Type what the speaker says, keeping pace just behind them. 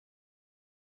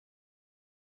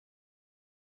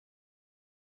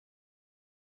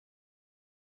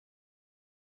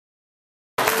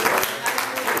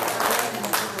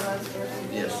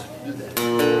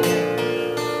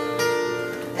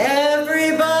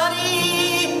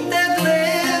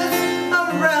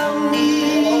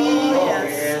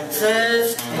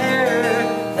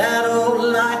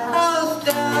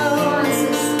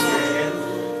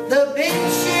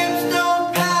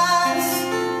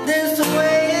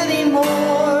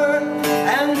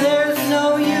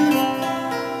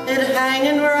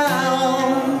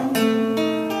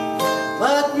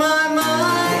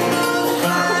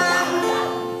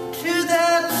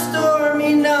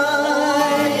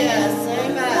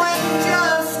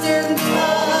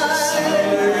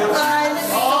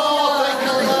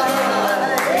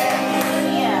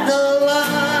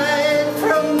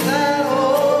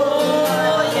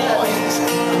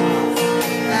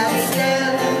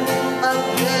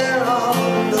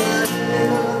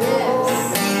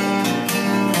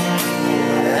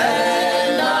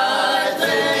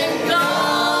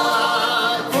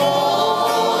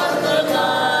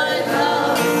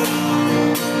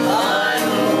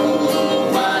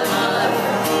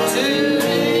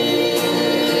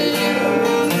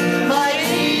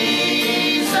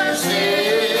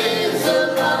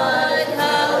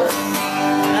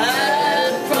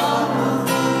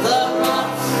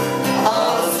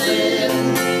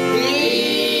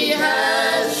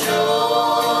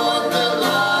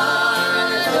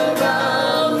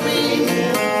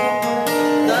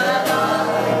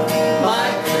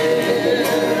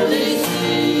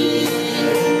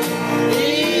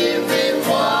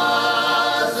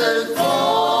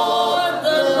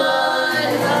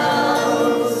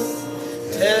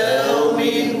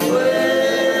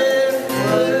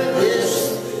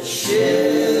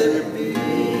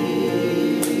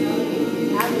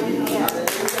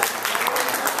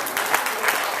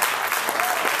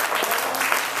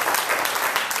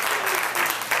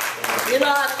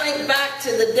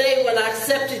back to the day when I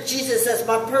accepted Jesus as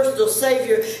my personal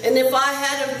Savior, and if I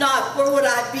had have not, where would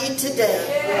I be today?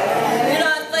 You know,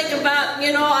 I think about,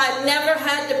 you know, I never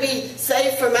had to be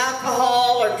saved from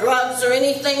alcohol or drugs or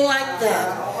anything like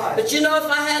that. But you know, if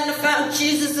I hadn't have found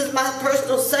Jesus as my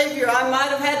personal Savior, I might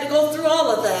have had to go through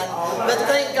all of that. But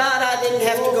thank God I didn't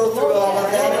have to go through all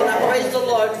of that, and I praise the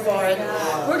Lord for it.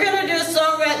 We're going to do a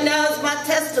song right now as my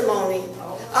testimony.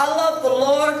 I love the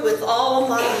Lord with all of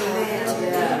my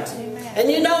heart. And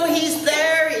you know, He's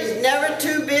there. He's never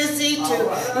too busy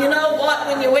to, you know what,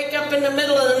 when you wake up in the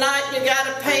middle of the night and you got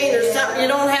a pain or something, you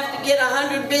don't have to get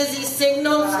 100 busy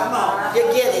signals. You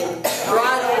get Him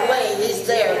right away. He's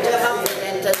there to comfort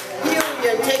and to heal you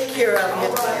and take care of you.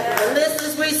 And this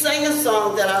is, we sing a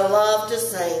song that I love to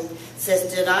sing. It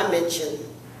says, did I mention?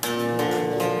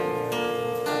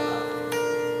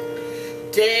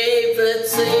 David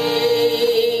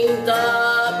sing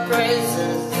the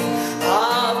praises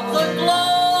of the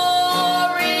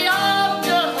glory of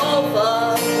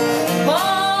Jehovah.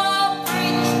 Paul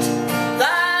preached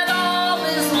that all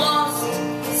is lost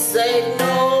save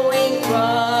knowing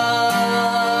Christ.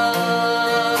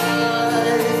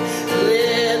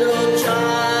 Little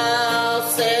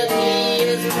child said He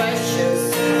is precious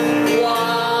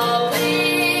while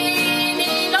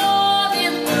leaning on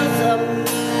His bosom.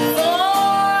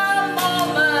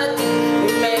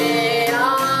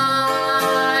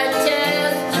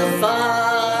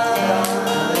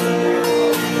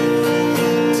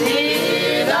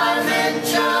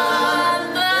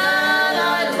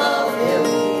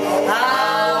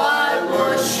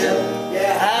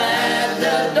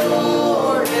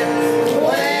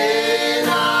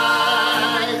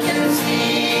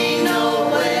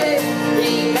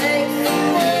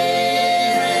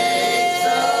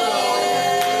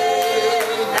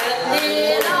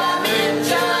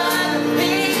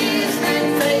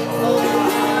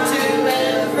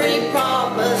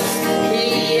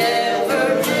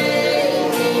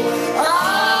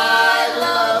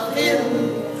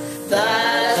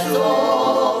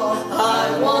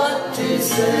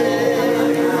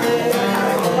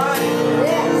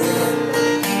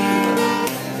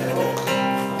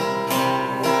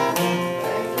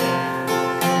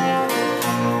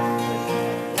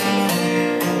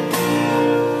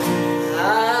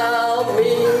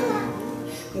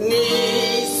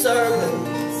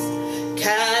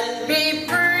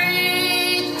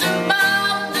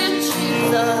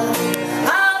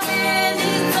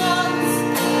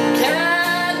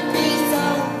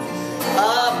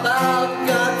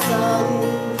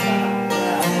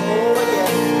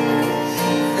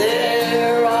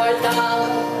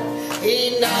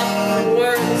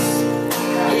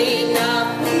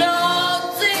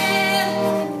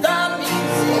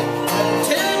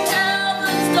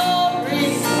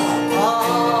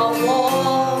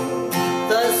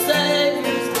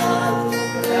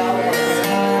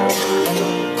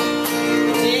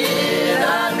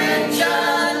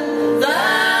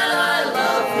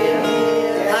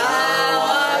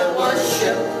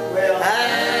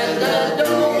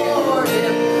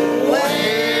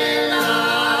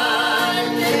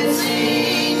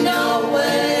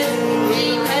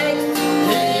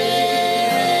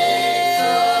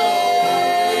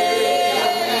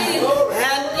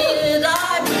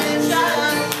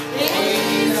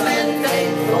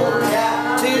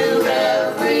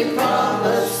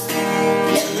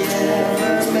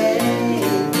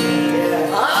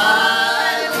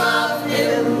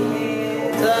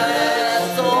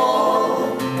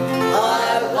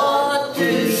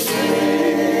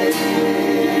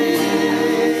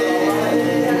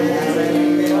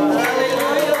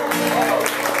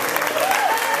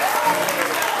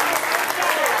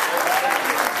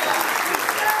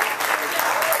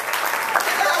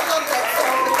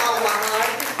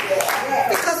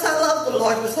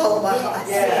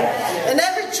 And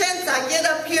every chance I get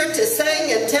up here to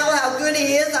sing and tell how good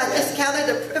He is, I just count it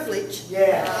a privilege.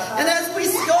 And as we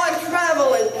go and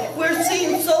travel, and we're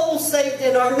seeing souls saved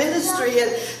in our ministry,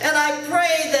 and I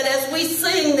pray that as we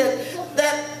sing,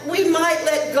 that we might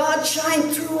let God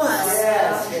shine through us,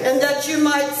 and that you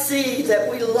might see that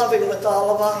we love Him with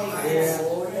all of our hearts.